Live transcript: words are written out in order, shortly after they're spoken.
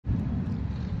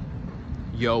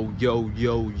Yo, yo,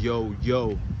 yo, yo,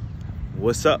 yo.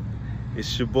 What's up?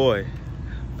 It's your boy,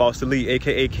 Foster Lee,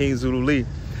 A.K.A. King Zulu Lee.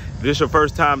 If this is your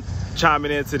first time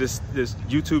chiming into this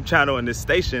YouTube channel and this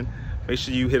station, make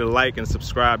sure you hit a like and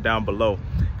subscribe down below,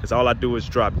 because all I do is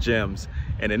drop gems.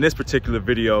 And in this particular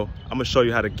video, I'm gonna show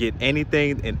you how to get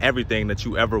anything and everything that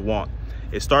you ever want.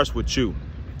 It starts with you.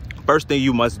 First thing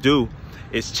you must do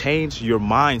is change your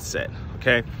mindset,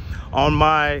 okay? On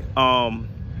my on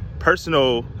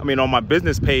my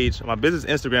business page, my business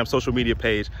Instagram social media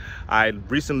page, I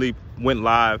recently went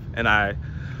live and I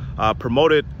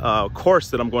promoted a course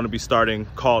that I'm going to be starting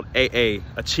called A.A.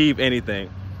 Achieve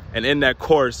Anything. And in that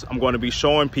course, I'm going to be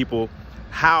showing people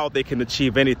how they can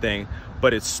achieve anything,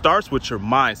 but it starts with your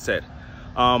mindset.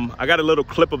 I got a little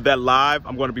clip of that live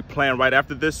I'm going to be playing right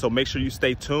after this, so make sure you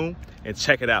stay tuned and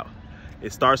check it out.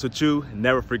 It starts with you.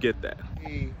 Never forget that.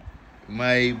 Hey,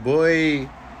 my boy.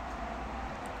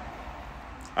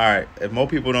 All right, if more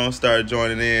people don't start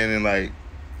joining in like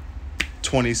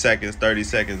 20 seconds, 30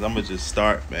 seconds, I'm gonna just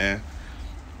start, man.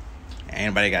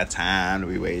 Anybody got time to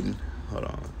be waiting? Hold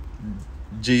on.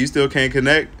 G, you still can't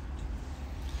connect?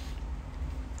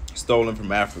 Stolen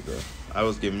from Africa. I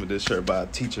was given this shirt by a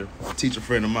teacher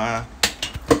friend of mine,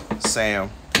 Sam.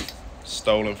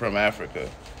 Stolen from Africa.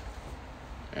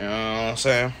 You know what I'm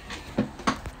saying?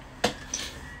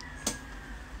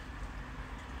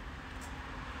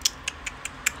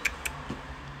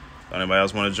 Anybody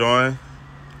else want to join?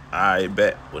 I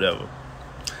bet. Whatever.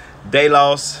 Day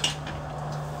loss.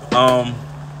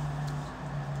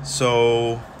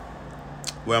 So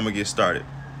where I'm gonna get started?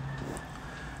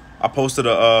 I posted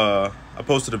a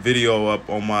video up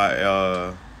on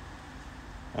my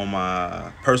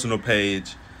personal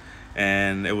page,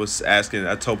 and it was asking.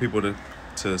 I told people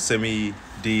to send me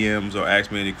DMs or ask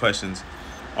me any questions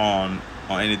on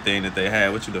anything that they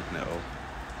had. What you looking at? Oh,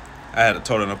 I had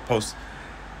told them to post.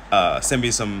 Send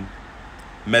me some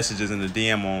messages in the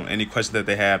DM on any question that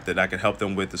they have that I can help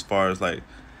them with, as far as like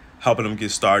helping them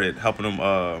get started, helping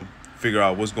them figure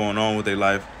out what's going on with their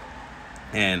life.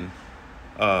 And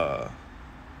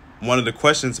one of the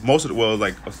questions,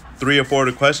 like 3 or 4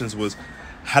 of the questions was,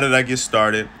 how did I get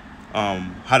started?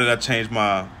 How did I change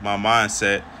my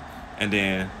mindset? And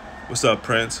then, what's up,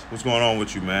 Prince? What's going on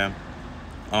with you, man?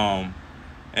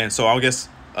 And so I guess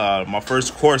my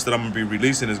first course that I'm gonna be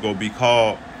releasing is gonna be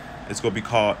called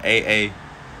AA,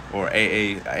 or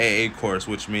AA course,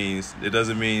 which means, it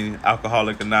doesn't mean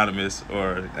Alcoholic Anonymous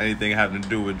or anything having to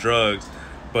do with drugs,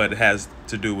 but it has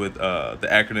to do with the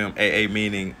acronym AA,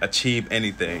 meaning achieve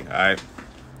anything. All right.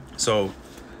 So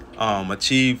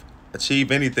achieve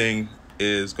anything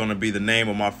is going to be the name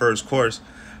of my first course,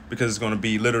 because it's going to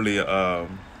be literally a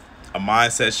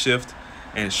mindset shift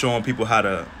and showing people how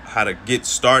to get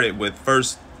started with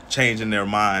first changing their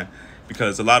mind,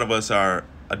 because a lot of us are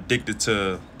addicted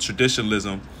to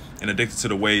traditionalism and addicted to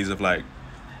the ways of like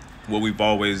what we've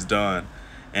always done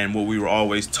and what we were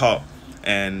always taught.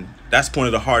 And that's one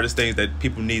of the hardest things that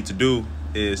people need to do,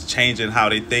 is changing how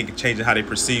they think, changing how they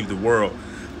perceive the world.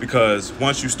 Because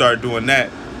once you start doing that,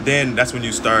 then that's when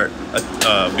you start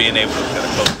being able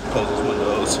to close this one of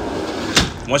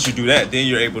those. Once you do that, then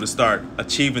you're able to start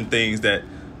achieving things that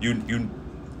you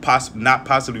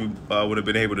possibly would have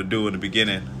been able to do in the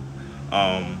beginning.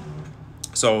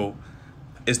 So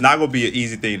it's not going to be an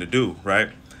easy thing to do, right?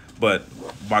 But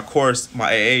my course, my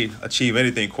AA Achieve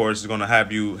Anything course, is going to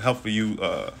help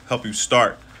you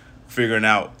start figuring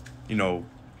out,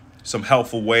 some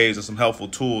helpful ways or some helpful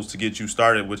tools to get you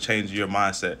started with changing your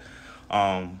mindset.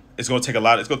 It's going to take a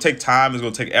lot. It's going to take time. It's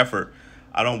going to take effort.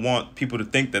 I don't want people to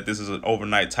think that this is an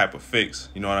overnight type of fix.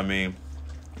 You know what I mean?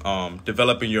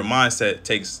 Developing your mindset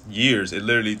takes years. It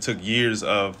literally took years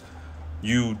of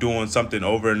you doing something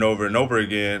over and over and over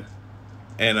again,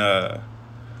 and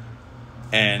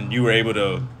you were able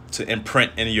to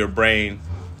imprint in your brain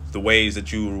the ways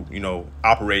that you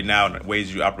operate now and the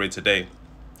ways you operate today.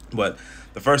 But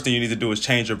the first thing you need to do is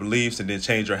change your beliefs and then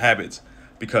change your habits,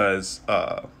 because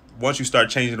once you start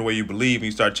changing the way you believe and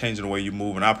you start changing the way you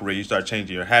move and operate, you start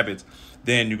changing your habits,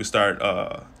 then you can start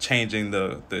changing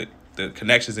the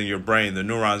connections in your brain, the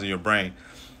neurons in your brain.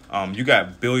 You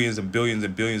got billions and billions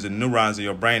and billions of neurons in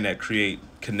your brain that create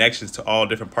connections to all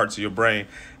different parts of your brain,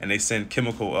 and they send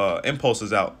chemical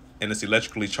impulses out, and it's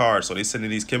electrically charged. So they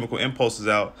sending these chemical impulses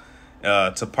out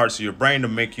to parts of your brain to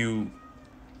make you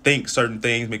think certain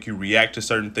things, make you react to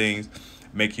certain things,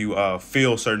 make you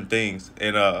feel certain things.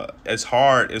 And it's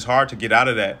hard to get out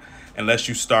of that unless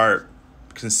you start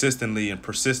consistently and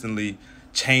persistently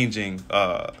changing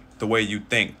the way you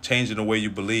think, changing the way you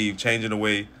believe, changing the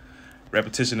way.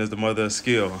 Repetition is the mother of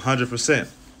skill. 100%.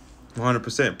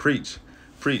 100%. Preach.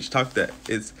 Preach, talk that.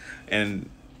 It's and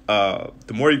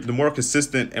the more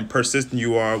consistent and persistent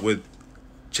you are with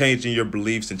changing your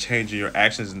beliefs and changing your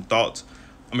actions and thoughts.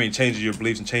 I mean, changing your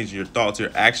beliefs and changing your thoughts,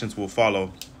 your actions will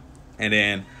follow. And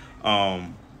then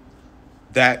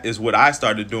that is what I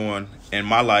started doing in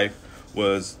my life,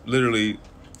 was literally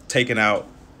taking out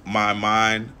my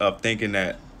mind of thinking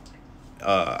that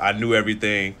I knew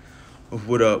everything.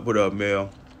 What up,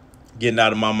 Mel? Getting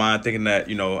out of my mind thinking that,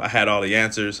 you know, I had all the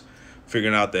answers,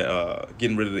 figuring out that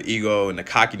getting rid of the ego and the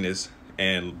cockiness,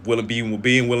 and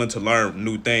being willing to learn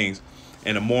new things.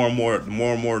 And the more and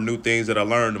more new things that I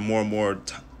learned, the more and more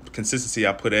consistency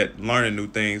I put at learning new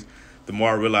things, the more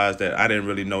I realized that I didn't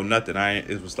really know nothing.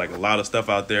 It was like a lot of stuff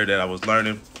out there that I was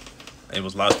learning. It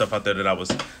was a lot of stuff out there that I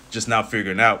was just now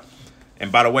figuring out.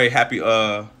 And by the way, happy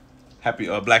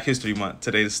Black History Month.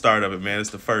 Today's the start of it, man. It's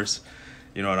the first.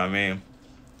 You know what I mean?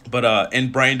 But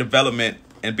in brain development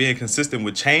and being consistent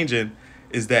with changing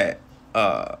is that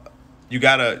you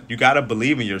gotta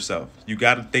believe in yourself. You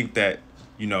gotta think that,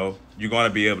 you know, you're gonna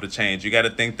be able to change. You gotta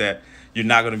think that you're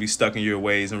not gonna be stuck in your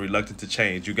ways and reluctant to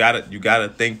change. You gotta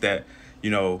think that, you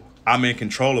know, I'm in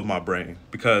control of my brain,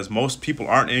 because most people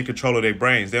aren't in control of their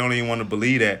brains. They don't even want to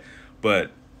believe that,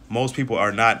 but most people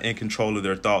are not in control of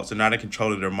their thoughts. They're not in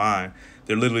control of their mind.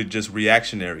 They're literally just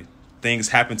reactionary. Things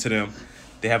happen to them.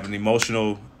 They have an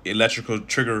emotional, electrical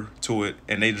trigger to it,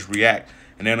 and they just react,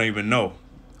 and they don't even know.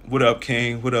 What up,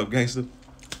 King? What up, gangster?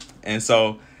 And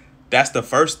so that's the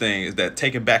first thing, is that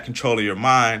taking back control of your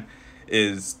mind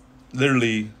is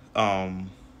literally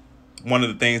one of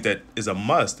the things that is a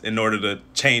must in order to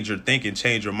change your thinking,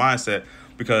 change your mindset,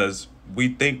 because we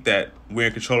think that we're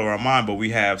in control of our mind, but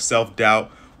we have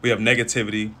self-doubt, we have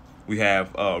negativity, we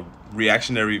have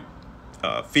reactionary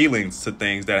feelings to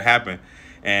things that happen.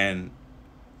 And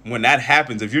when that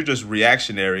happens, if you're just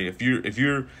reactionary, if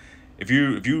you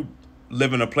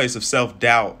live in a place of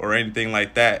self-doubt or anything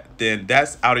like that, then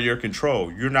that's out of your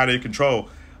control. You're not in control.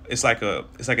 It's like an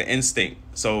instinct.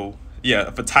 So yeah,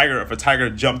 if a tiger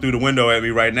jumped through the window at me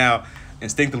right now,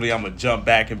 instinctively I'm gonna jump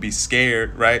back and be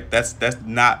scared, right? That's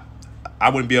not, I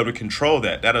wouldn't be able to control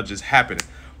that. That'll just happen.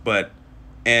 But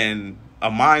in a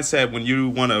mindset, when you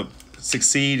want to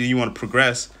succeed and you want to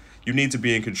progress, you need to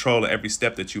be in control of every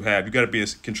step that you have. You got to be in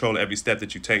control of every step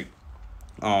that you take.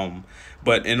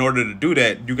 But in order to do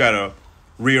that, you got to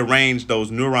rearrange those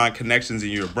neuron connections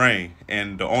in your brain.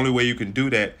 And the only way you can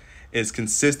do that is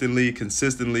consistently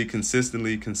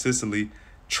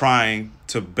trying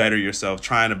to better yourself,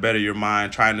 trying to better your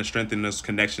mind, trying to strengthen those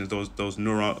connections, those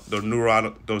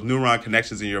neuron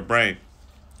connections in your brain.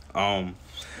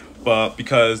 But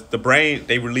because the brain,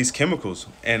 they release chemicals,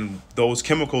 and those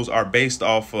chemicals are based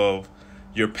off of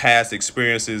your past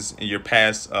experiences and your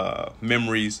past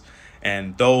memories,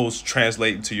 and those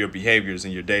translate into your behaviors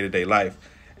in your day-to-day life.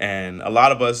 And a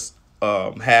lot of us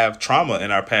have trauma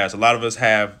in our past. A lot of us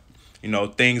have, you know,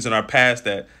 things in our past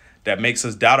that makes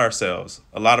us doubt ourselves.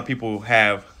 A lot of people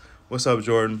have, what's up,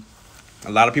 Jordan?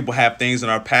 A lot of people have things in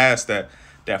our past that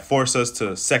force us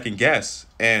to second guess.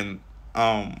 And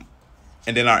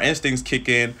then our instincts kick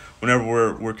in whenever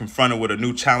we're confronted with a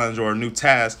new challenge or a new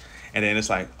task. And then it's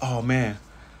like, oh man,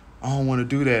 I don't want to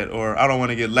do that, or I don't want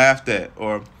to get laughed at,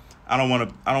 or I don't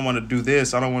want to do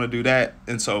this, I don't want to do that.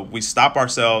 And so we stop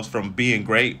ourselves from being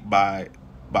great by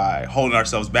holding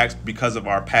ourselves back because of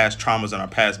our past traumas and our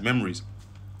past memories.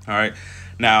 All right.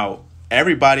 Now,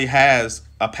 everybody has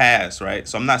a past, right?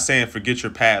 So I'm not saying forget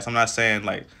your past. I'm not saying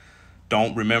like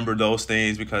don't remember those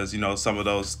things, because, you know, some of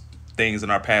those things in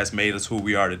our past made us who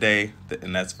we are today,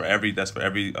 and that's for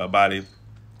everybody.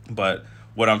 But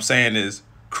what I'm saying is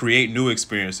create new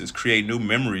experiences, create new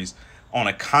memories on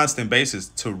a constant basis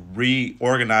to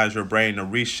reorganize your brain, to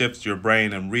reshift your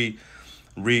brain, and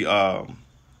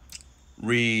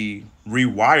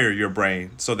rewire your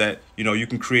brain so that, you know, you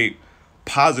can create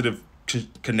positive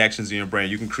connections in your brain.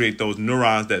 You can create those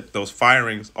neurons, those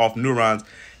firings off neurons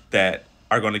that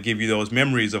are going to give you those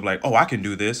memories of like, oh, I can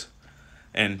do this.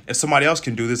 And if somebody else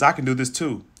can do this, I can do this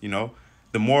too. You know,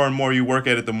 the more and more you work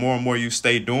at it, the more and more you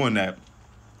stay doing that,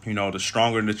 you know, the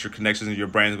stronger that your connections in your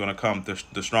brain is going to come,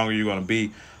 the stronger you're going to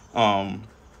be.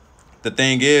 The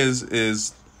thing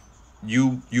is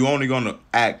you only going to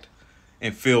act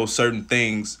and feel certain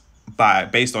things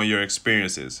based on your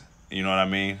experiences. You know what I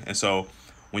mean? And so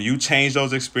when you change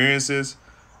those experiences,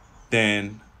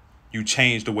 then you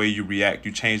change the way you react,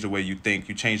 you change the way you think,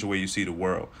 you change the way you see the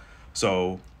world.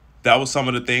 So that was some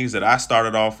of the things that I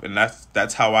started off, and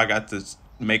that's how I got to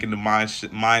making the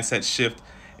mindset shift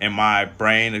in my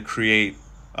brain to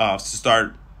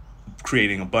start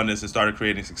creating abundance and started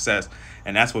creating success.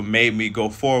 And that's what made me go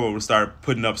forward and start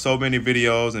putting up so many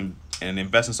videos and and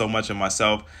investing so much in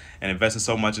myself and investing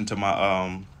so much into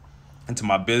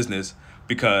my business,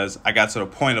 because I got to the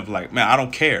point of like, man, I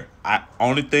don't care.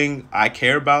 Only thing I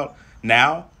care about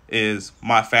now is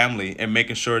my family and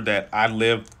making sure that I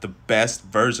live the best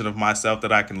version of myself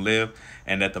that I can live,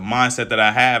 and that the mindset that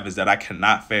I have is that I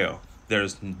cannot fail.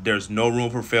 There's no room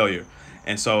for failure.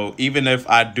 And so even if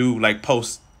I do like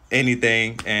post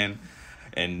anything and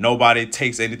nobody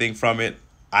takes anything from it,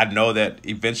 I know that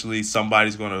eventually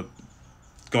somebody's gonna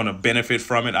benefit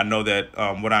from it. I know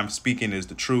that what I'm speaking is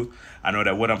the truth. I know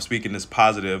that what I'm speaking is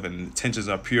positive and intentions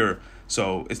are pure.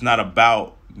 So it's not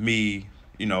about me,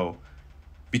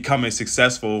 becoming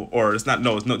successful, or it's not.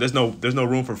 No, it's no. There's no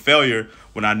room for failure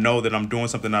when I know that I'm doing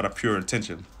something out of pure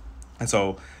intention. And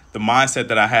so the mindset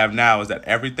that I have now is that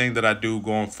everything that I do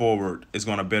going forward is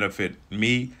going to benefit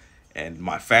me and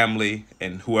my family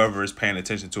and whoever is paying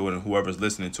attention to it and whoever's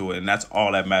listening to it. And that's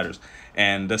all that matters.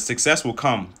 And the success will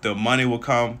come. The money will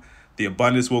come. The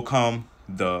abundance will come.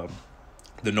 The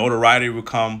notoriety will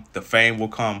come. The fame will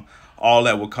come. All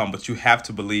that will come. But you have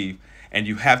to believe, and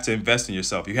you have to invest in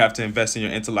yourself. You have to invest in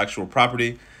your intellectual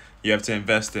property. You have to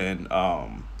invest in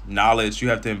knowledge. You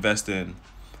have to invest in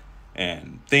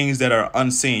and things that are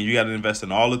unseen. You got to invest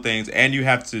in all the things, and you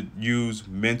have to use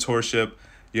mentorship.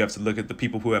 You have to look at the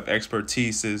people who have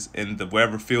expertises in the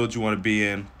whatever field you want to be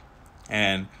in,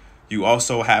 and you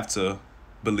also have to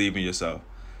believe in yourself.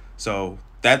 So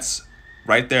that's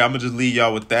right there. I'm gonna just leave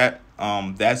y'all with that.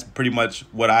 That's pretty much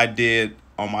what I did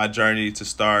on my journey to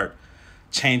start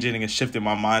changing and shifting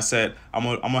my mindset. I'm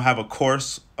gonna have a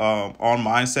course on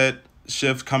mindset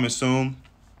shift coming soon,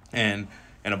 and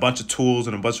a bunch of tools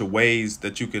and a bunch of ways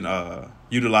that you can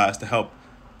utilize to help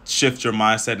shift your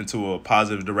mindset into a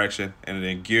positive direction, and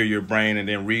then gear your brain and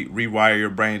then rewire your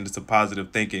brain into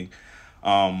positive thinking.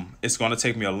 It's going to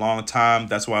take me a long time.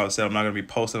 That's why I said I'm not going to be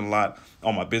posting a lot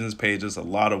on my business page. There's a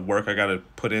lot of work I got to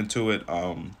put into it.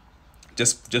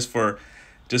 Just for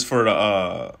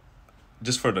the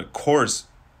course,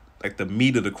 like the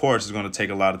meat of the course is going to take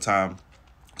a lot of time.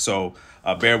 So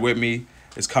bear with me.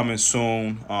 It's coming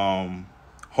soon.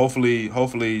 Hopefully,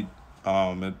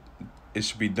 it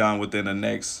should be done within the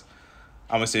next,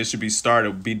 I'm going to say it should be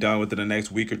done within the next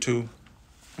week or two.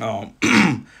 But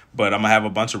I'm going to have a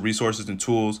bunch of resources and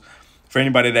tools. For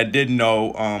anybody that didn't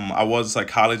know, I was a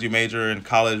psychology major in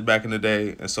college back in the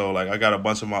day. And so like I got a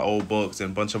bunch of my old books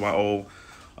and a bunch of my old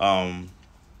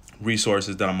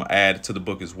resources that I'm going to add to the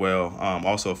book as well.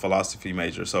 Also a philosophy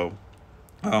major. So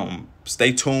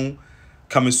stay tuned.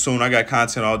 Coming soon. I got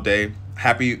content all day.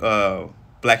 Happy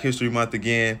Black History Month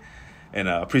again. And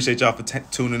appreciate y'all for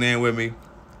tuning in with me.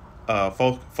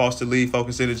 Foster Lee,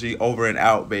 Focus Energy, over and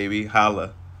out, baby.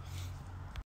 Holla.